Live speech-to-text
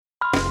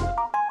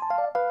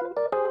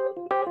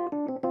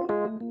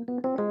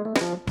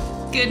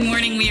Good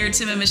morning. We are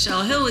Tim and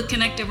Michelle Hill with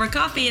Connect Over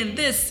Coffee, and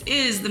this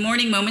is the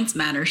Morning Moments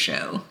Matter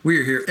show. We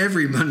are here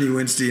every Monday,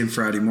 Wednesday, and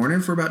Friday morning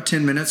for about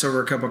 10 minutes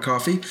over a cup of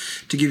coffee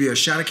to give you a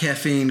shot of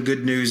caffeine,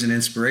 good news, and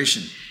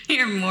inspiration.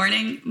 Your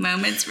morning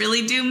moments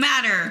really do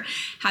matter.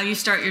 How you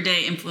start your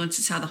day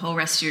influences how the whole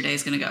rest of your day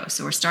is going to go.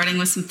 So we're starting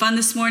with some fun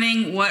this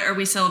morning. What are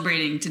we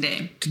celebrating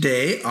today?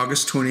 Today,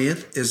 August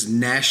 20th, is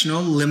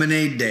National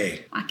Lemonade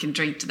Day. I can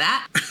drink to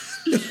that.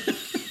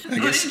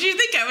 What did you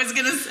think I was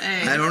going to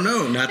say? I don't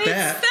know, not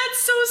that.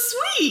 That's so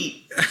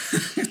sweet.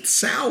 It's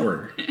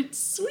sour.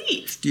 It's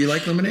sweet. Do you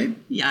like lemonade?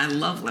 Yeah, I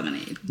love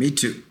lemonade. Me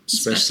too.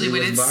 Especially when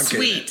with it's vodka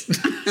sweet.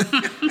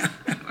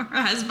 Or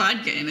has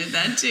vodka in it,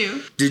 that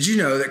too. Did you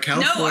know that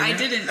California... No, I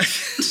didn't.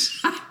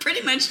 I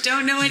pretty much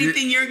don't know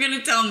anything you're going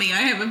to tell me.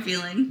 I have a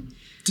feeling.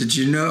 Did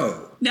you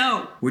know?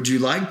 No. Would you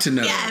like to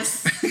know?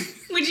 Yes.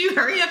 Would you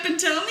hurry up and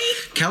tell me?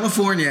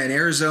 California and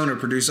Arizona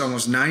produce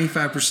almost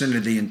 95%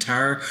 of the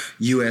entire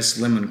U.S.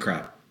 lemon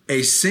crop.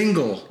 This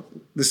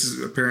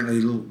is apparently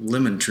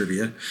lemon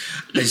trivia,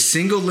 a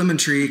single lemon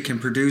tree can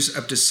produce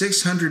up to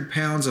 600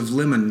 pounds of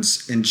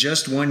lemons in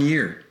just 1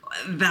 year.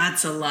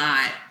 That's a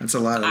lot. That's a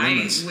lot of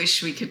lemons. I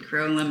wish we could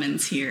grow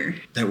lemons here.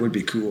 That would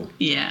be cool.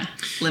 Yeah,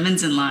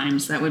 lemons and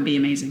limes. That would be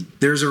amazing.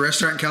 There's a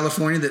restaurant in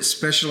California that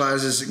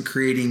specializes in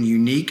creating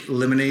unique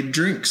lemonade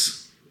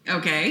drinks.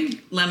 Okay,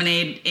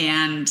 lemonade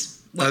and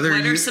what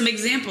are some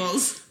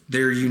examples?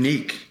 They're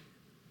unique.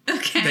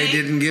 Okay. They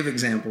didn't give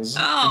examples.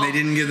 Oh. And they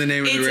didn't give the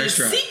name of the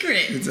restaurant.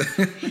 It's a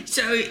secret.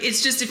 So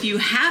it's just if you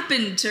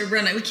happen to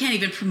run it, we can't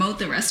even promote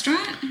the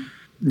restaurant?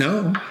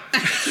 No.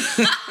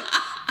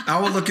 I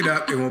will look it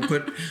up and we'll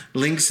put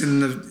links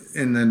in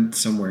the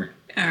somewhere.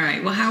 All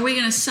right. Well, how are we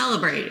going to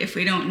celebrate if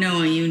we don't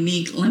know a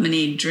unique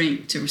lemonade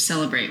drink to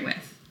celebrate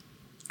with?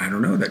 I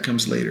don't know. That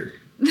comes later.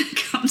 That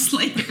comes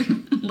later.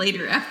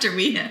 Later after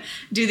we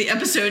do the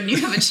episode and you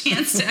have a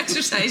chance to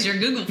exercise your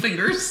Google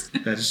fingers.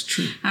 That is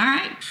true. All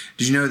right.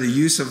 Did you know the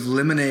use of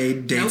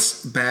lemonade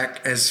dates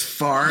back as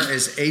far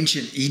as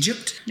ancient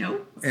Egypt?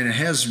 Nope. And it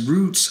has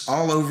roots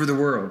all over the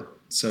world.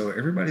 So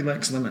everybody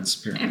likes lemons,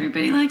 apparently.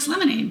 Everybody likes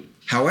lemonade.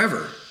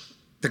 However,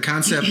 the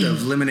concept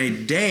of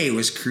Lemonade Day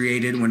was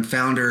created when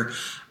founder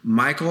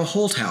Michael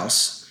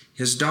Holthaus,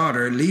 his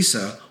daughter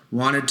Lisa,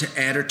 wanted to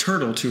add a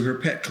turtle to her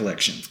pet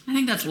collection. I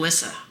think that's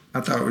Lissa. I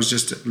thought it was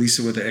just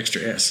Lisa with an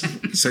extra S.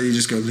 So you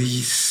just go,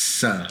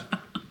 Lisa.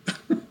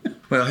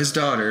 Well, his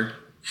daughter,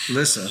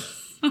 Lissa,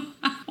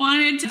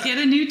 wanted to get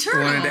a new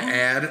turtle. Wanted to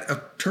add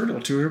a turtle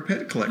to her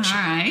pet collection.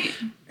 All right.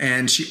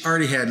 And she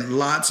already had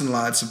lots and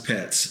lots of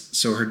pets.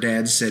 So her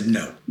dad said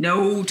no.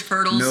 No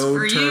turtles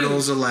for you. No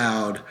turtles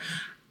allowed.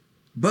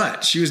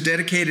 But she was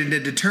dedicated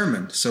and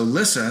determined, so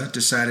Lissa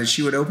decided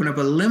she would open up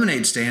a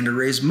lemonade stand to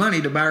raise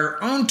money to buy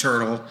her own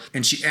turtle,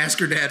 and she asked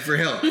her dad for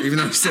help, even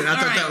though he said,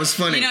 I thought that was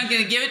funny. You're not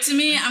going to give it to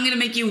me? I'm going to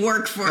make you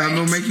work for it. I'm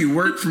going to make you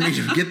work for me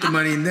to get the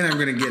money, and then I'm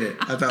going to get it.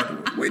 I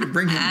thought, way to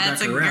bring him back around.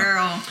 That's a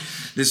girl.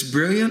 This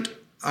brilliant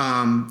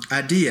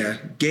idea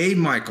gave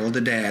Michael,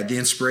 the dad, the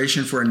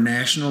inspiration for a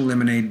National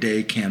Lemonade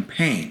Day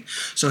campaign.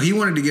 So he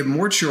wanted to give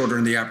more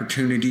children the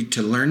opportunity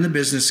to learn the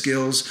business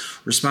skills,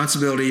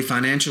 responsibility,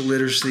 financial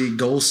literacy,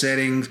 goal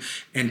setting,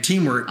 and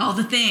teamwork. All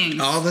the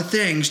things. All the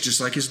things, just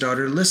like his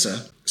daughter,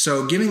 Lissa.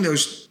 So giving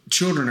those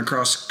children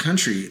across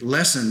country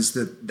lessons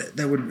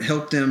that would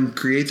help them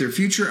create their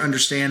future,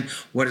 understand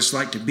what it's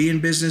like to be in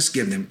business,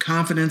 give them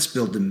confidence,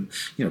 build them,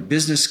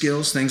 business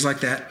skills, things like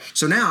that.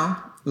 So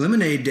now,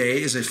 Lemonade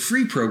Day is a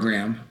free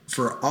program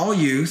for all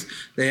youth.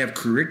 They have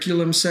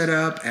curriculum set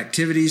up,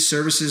 activities,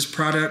 services,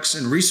 products,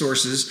 and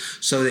resources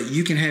so that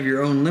you can have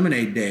your own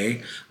Lemonade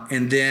Day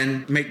and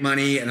then make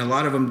money. And a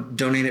lot of them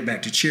donate it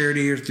back to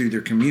charity or through their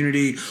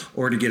community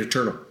or to get a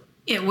turtle.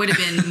 It would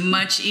have been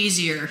much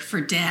easier for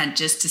Dad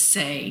just to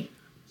say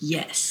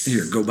yes.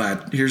 Here, go buy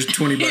it. Here's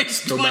 $20.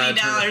 Here's go buy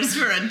 $20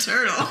 for a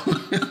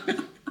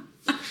turtle.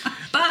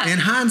 But in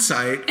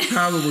hindsight,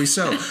 probably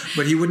so.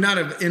 But he would not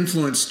have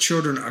influenced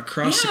children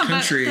across the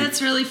country. But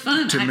that's really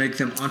fun. To make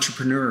them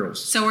entrepreneurs.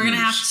 So we're going to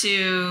have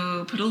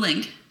to put a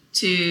link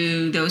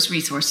to those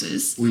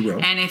resources. We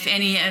will. And if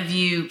any of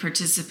you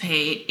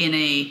participate in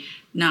a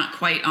not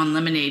quite on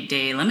Lemonade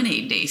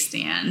Day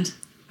stand,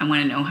 I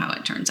want to know how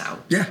it turns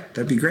out. Yeah,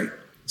 that'd be great.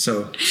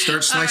 So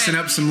start slicing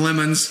up some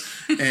lemons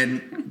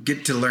and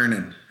get to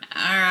learning.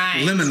 All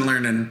right. Lemon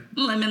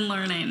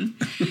learning.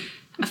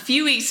 A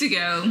few weeks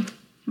ago,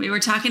 we were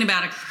talking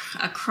about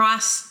a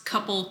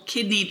cross-couple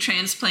kidney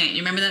transplant. You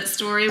remember that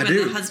story with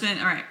the husband?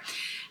 All right.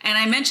 And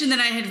I mentioned that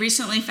I had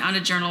recently found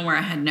a journal where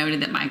I had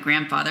noted that my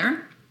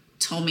grandfather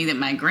told me that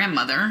my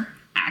grandmother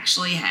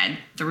actually had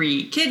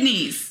 3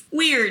 kidneys.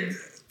 Weird.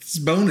 It's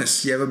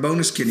bonus. You have a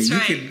bonus kidney.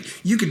 That's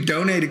right. You could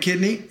donate a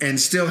kidney and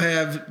still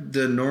have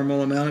the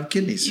normal amount of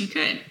kidneys. You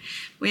could.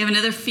 We have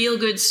another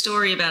feel-good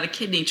story about a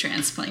kidney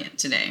transplant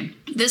today.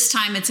 This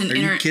time it's an... Are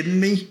you kidding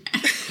me?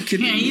 Are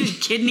you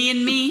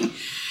kidneying me?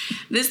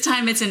 This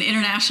time it's an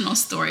international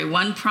story,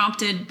 one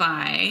prompted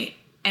by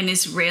an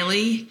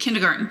Israeli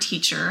kindergarten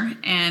teacher,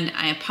 and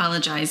I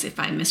apologize if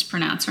I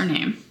mispronounce her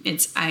name.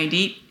 It's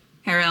Idit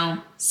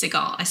Harel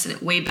Segal. I said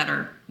it way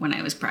better when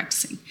I was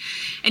practicing.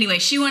 Anyway,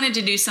 she wanted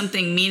to do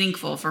something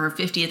meaningful for her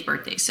 50th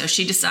birthday, so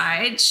she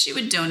decided she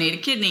would donate a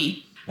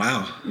kidney.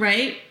 Wow.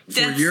 Right? For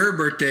your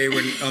birthday,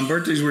 on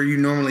birthdays where you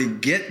normally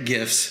get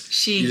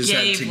gifts, you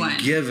decided to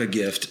give a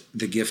gift,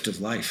 the gift of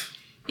life.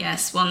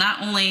 Yes. Well,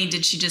 not only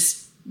did she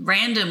just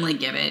randomly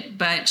give it,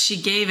 but she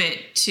gave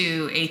it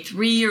to a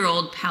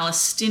 3-year-old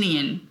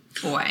Palestinian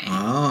boy.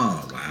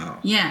 Oh, wow.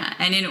 Yeah,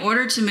 and in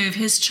order to move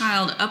his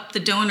child up the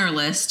donor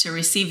list to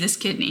receive this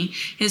kidney,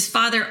 his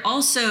father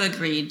also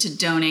agreed to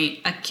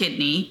donate a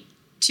kidney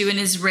to an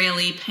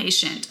Israeli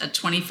patient, a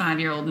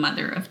 25-year-old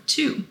mother of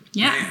 2.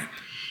 Yeah. Man.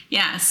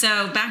 Yeah,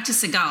 so back to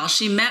Segal.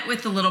 She met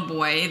with the little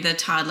boy, the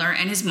toddler,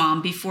 and his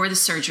mom before the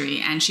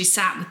surgery, and she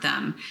sat with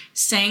them,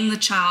 sang the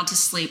child to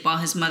sleep while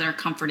his mother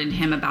comforted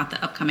him about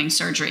the upcoming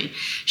surgery.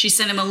 She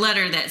sent him a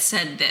letter that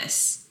said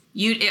this.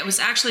 It was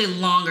actually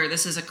longer.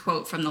 This is a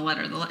quote from the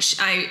letter.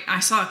 I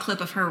saw a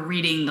clip of her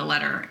reading the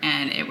letter,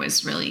 and it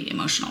was really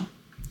emotional.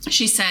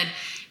 She said,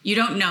 "You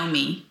don't know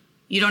me.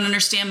 You don't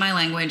understand my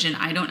language, and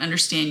I don't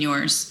understand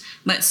yours.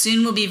 But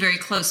soon we'll be very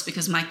close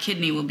because my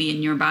kidney will be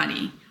in your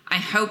body. I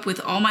hope with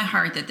all my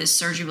heart that this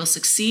surgery will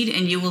succeed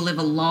and you will live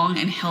a long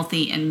and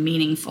healthy and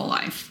meaningful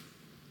life."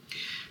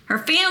 Her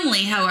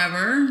family,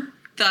 however,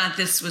 thought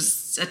this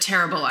was a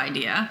terrible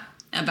idea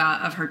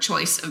of her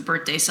choice of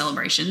birthday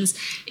celebrations.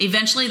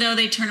 Eventually, though,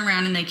 they turned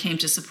around and they came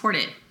to support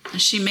it.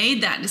 She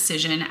made that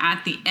decision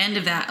at the end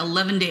of that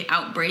 11-day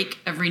outbreak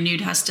of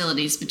renewed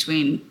hostilities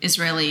between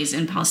Israelis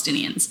and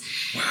Palestinians.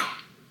 Wow.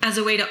 As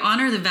a way to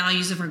honor the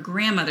values of her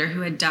grandmother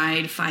who had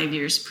died 5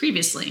 years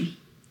previously.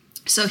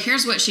 So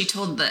here's what she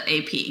told the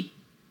AP.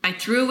 "I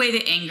threw away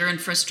the anger and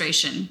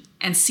frustration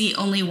and see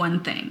only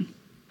one thing.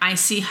 I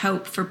see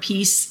hope for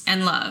peace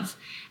and love.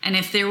 And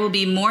if there will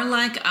be more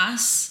like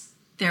us,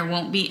 there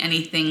won't be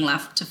anything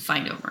left to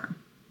fight over."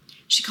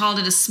 She called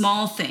it a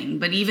small thing,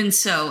 but even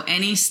so,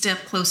 any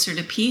step closer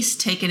to peace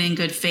taken in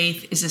good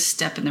faith is a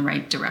step in the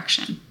right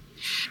direction.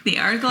 The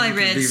article I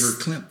read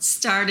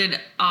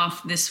started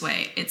off this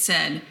way. It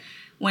said,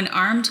 "When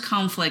armed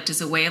conflict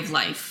is a way of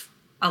life,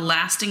 a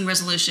lasting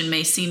resolution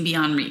may seem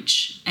beyond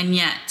reach. And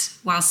yet,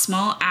 while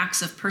small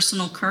acts of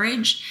personal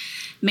courage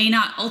may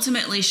not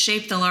ultimately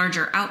shape the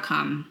larger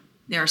outcome,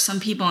 there are some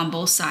people on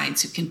both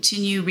sides who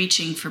continue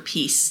reaching for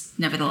peace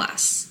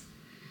nevertheless."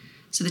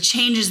 So the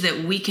changes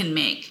that we can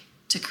make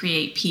to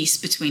create peace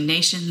between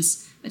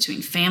nations,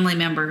 between family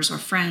members or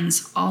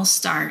friends, all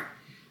start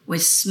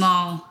with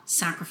small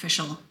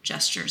sacrificial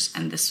gestures.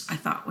 And this, I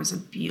thought, was a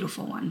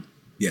beautiful one.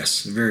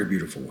 Yes, a very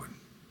beautiful one.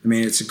 I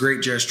mean, it's a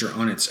great gesture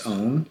on its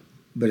own,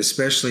 but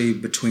especially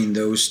between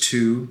those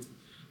two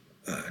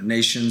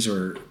nations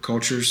or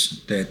cultures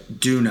that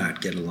do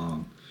not get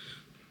along,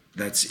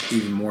 that's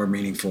even more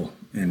meaningful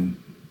and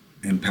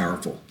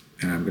powerful.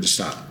 And I'm going to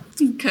stop.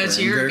 Because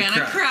you're going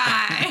to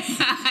cry.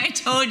 I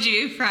told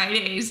you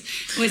Fridays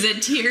was a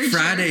tear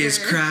Friday is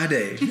cry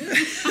day.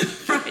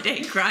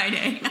 Friday, cry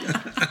day.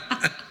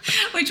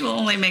 Which will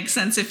only make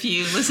sense if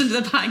you listen to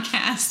the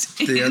podcast.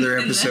 The other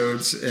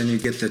episodes and you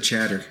get the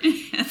chatter.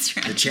 That's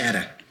right. The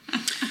chatter.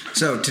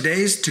 So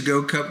today's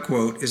to-go cup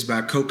quote is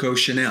by Coco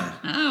Chanel.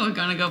 Oh, we're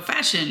going to go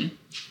fashion.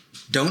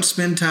 "Don't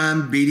spend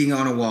time beating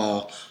on a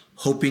wall,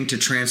 hoping to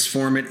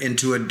transform it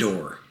into a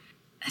door."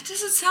 That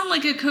doesn't sound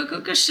like a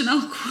Coco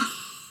Chanel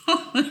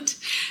quote.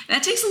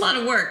 That takes a lot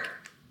of work.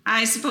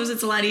 I suppose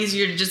it's a lot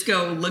easier to just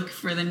go look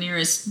for the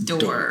nearest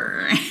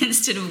door.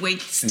 Instead of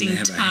wasting and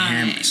have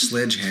time. A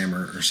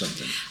sledgehammer or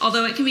something.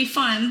 Although it can be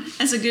fun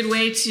as a good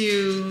way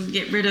to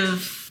get rid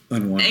of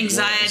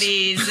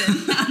anxieties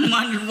and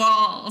unwanted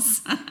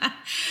walls.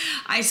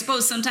 I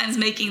suppose sometimes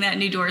making that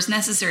new door is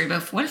necessary,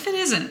 but what if it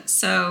isn't?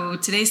 So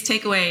today's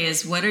takeaway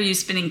is, what are you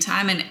spending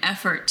time and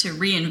effort to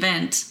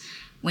reinvent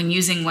when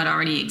using what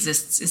already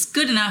exists is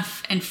good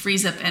enough and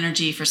frees up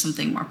energy for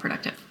something more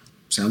productive?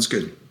 Sounds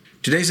good.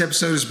 Today's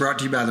episode is brought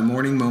to you by the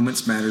Morning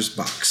Moments Matters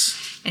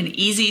box. An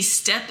easy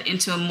step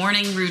into a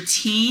morning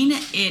routine.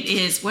 It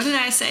is, what did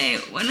I say?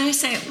 What did I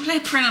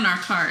print on our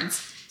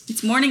cards?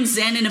 It's morning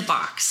zen in a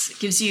box. It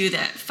gives you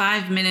that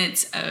 5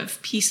 minutes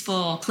of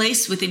peaceful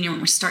place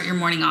within start your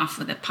morning off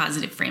with a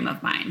positive frame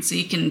of mind. So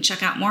you can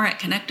check out more at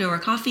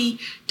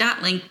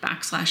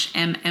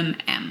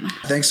connectovercoffee.link/MMM.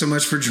 Thanks so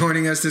much for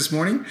joining us this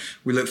morning.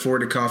 We look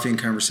forward to coffee and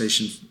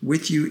conversation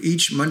with you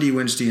each Monday,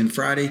 Wednesday, and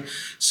Friday.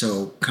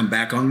 So come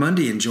back on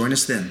Monday and join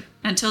us then.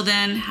 Until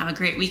then, have a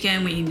great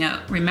weekend.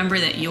 Remember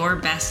that your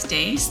best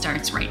day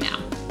starts right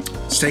now.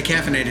 Stay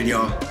caffeinated,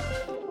 y'all.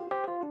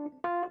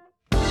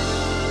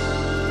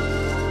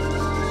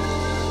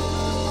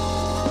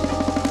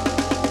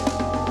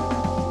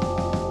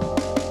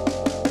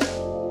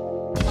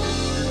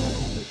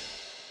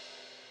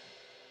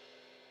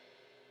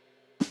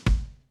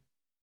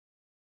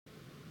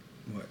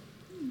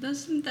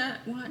 Doesn't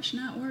that watch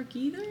not work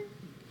either?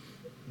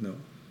 No,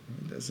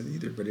 it doesn't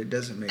either, but it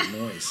doesn't make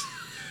noise.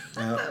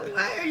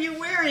 Why are you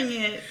wearing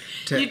it?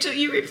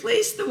 You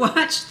replaced the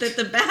watch that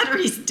the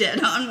battery's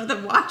dead on with a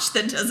watch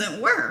that doesn't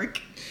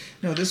work.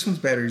 No, this one's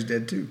battery's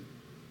dead too.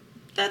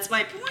 That's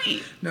my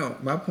point. No,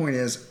 my point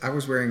is I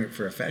was wearing it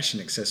for a fashion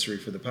accessory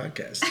for the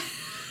podcast.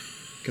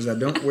 Because I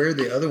don't wear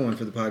the other one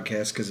for the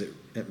podcast because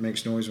it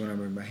makes noise when I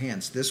move my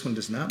hands. This one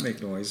does not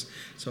make noise,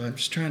 so I'm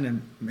just trying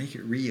to make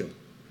it real.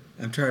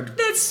 I'm trying to...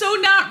 That's so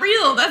not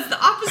real. That's the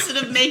opposite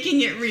of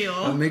making it real.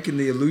 I'm making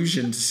the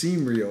illusion to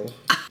seem real.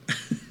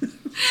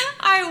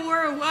 I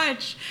wore a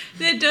watch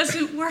that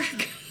doesn't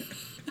work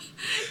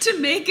to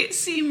make it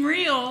seem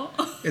real.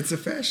 It's a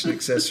fashion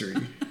accessory.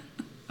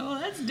 Oh,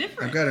 that's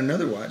different. I've got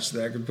another watch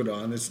that I could put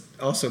on. It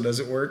also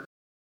doesn't work.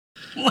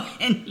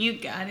 When you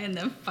got in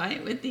the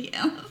fight with the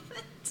elephant.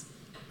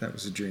 That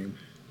was a dream.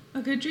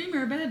 A good dream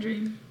or a bad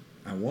dream?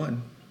 I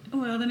won.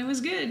 Well, then it was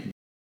good.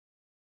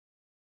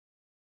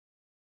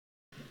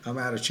 I'm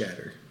out of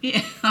chatter.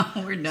 Yeah,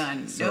 we're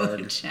done.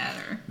 Sorry. No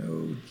chatter.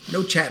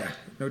 No chatter.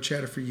 No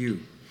chatter for you.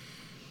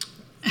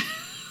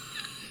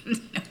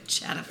 No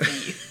chatter for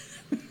you.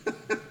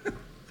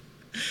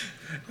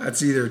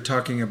 That's either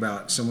talking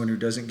about someone who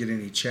doesn't get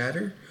any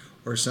chatter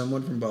or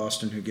someone from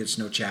Boston who gets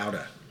no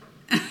chowder.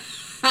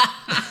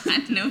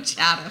 No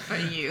chowder for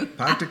you.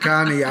 Park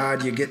car in the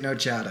yard, you get no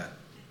chowder.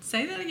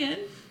 Say that again.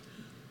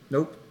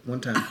 Nope,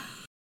 one time.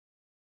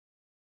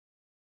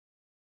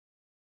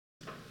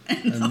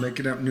 I'm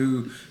making up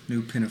new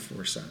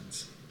pinafore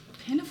signs.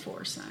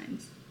 Pinafore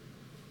signs?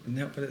 Isn't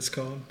that what it's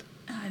called?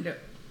 I don't.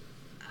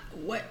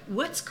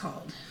 What's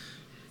called?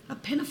 A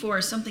pinafore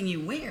is something you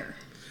wear.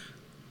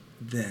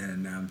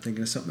 Then I'm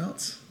thinking of something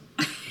else.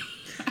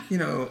 You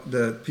know,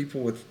 the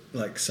people with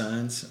like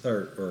signs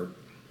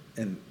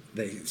and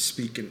they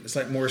speak in, it's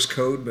like Morse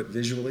code but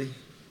visually.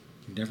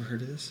 You've never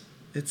heard of this?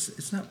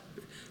 It's not,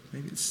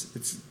 maybe it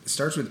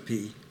starts with a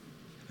P.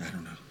 I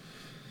don't know.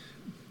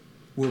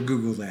 We'll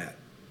Google that.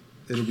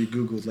 It'll be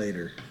Googled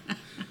later.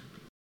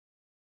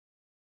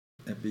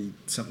 That'd be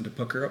something to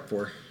pucker up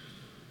for.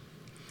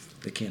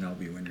 They can't all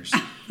be winners.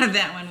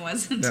 That one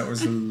wasn't. That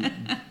was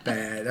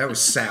bad. That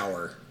was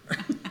sour.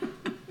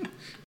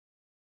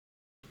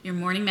 Your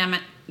morning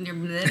mammoth.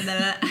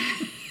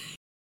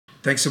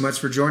 Thanks so much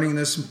for joining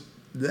this.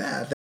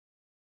 I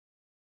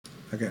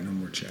got no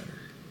more chatter.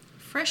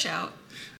 Fresh out.